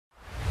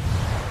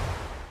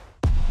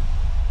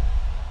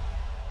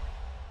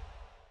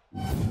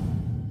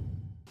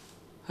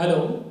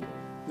Hello,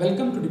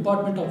 welcome to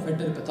Department of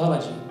Veterinary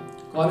Pathology,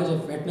 College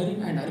of Veterinary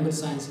and Animal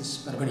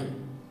Sciences, Gangane.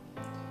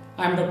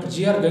 I am Dr.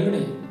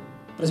 Gangane,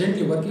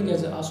 presently working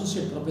as an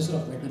Associate Professor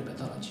of Veterinary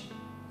Pathology.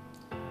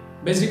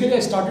 Basically,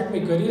 I started my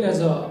career as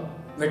a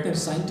veterinary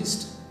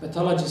scientist,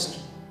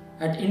 pathologist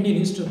at Indian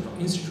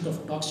Institute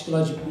of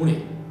Toxicology,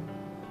 Pune.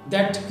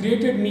 That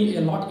created me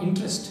a lot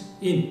interest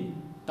in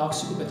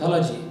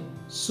toxicopathology.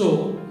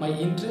 So, my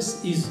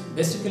interest is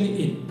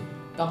basically in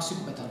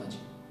toxicopathology.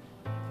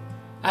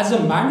 As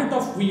a mandate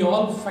of we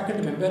all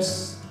faculty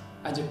members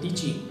as a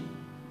teaching,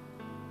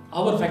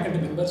 our faculty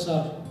members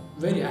are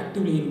very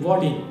actively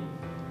involved in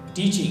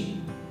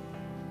teaching.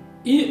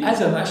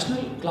 As a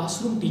rational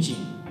classroom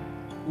teaching,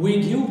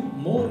 we give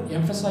more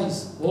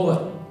emphasis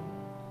over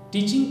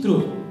teaching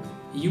through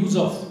use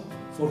of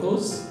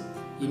photos,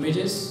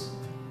 images,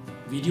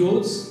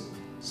 videos,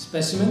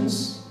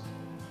 specimens,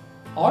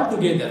 all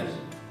together.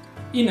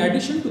 In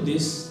addition to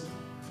this,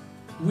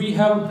 we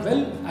have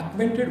well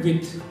acquainted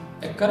with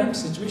a current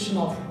situation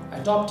of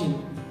adopting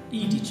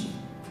e-teaching.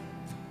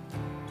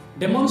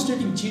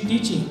 Demonstrating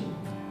teaching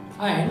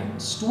and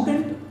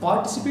student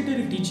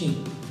participatory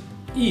teaching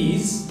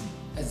is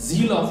a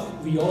zeal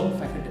of we all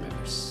faculty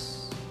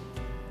members.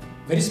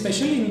 Very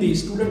especially in the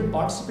student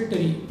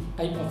participatory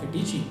type of a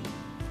teaching,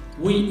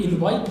 we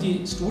invite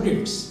the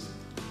students,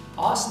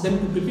 ask them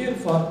to prepare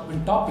for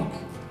one topic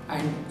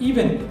and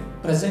even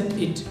present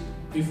it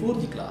before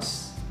the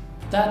class.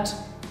 That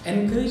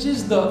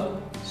encourages the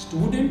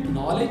student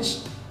knowledge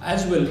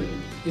as well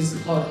his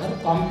or her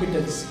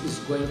competence is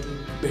going to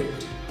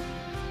build.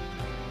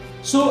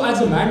 So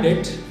as a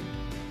mandate,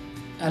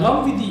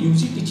 along with the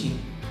UG teaching,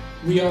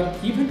 we are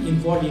even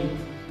involved in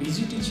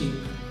PG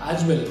teaching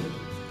as well.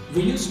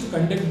 We used to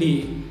conduct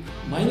the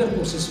minor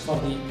courses for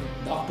the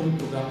doctoral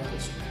program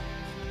also.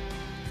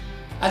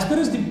 As far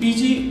as the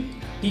PG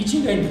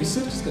teaching and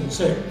research is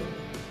concerned,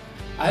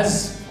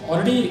 as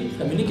already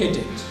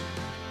communicated,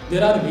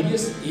 there are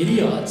various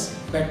areas,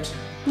 but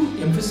to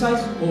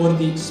emphasize over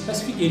the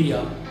specific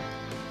area,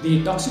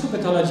 the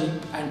toxicopathology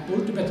and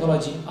poultry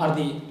pathology are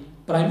the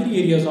primary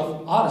areas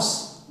of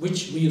ours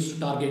which we used to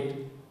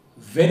target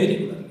very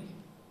regularly.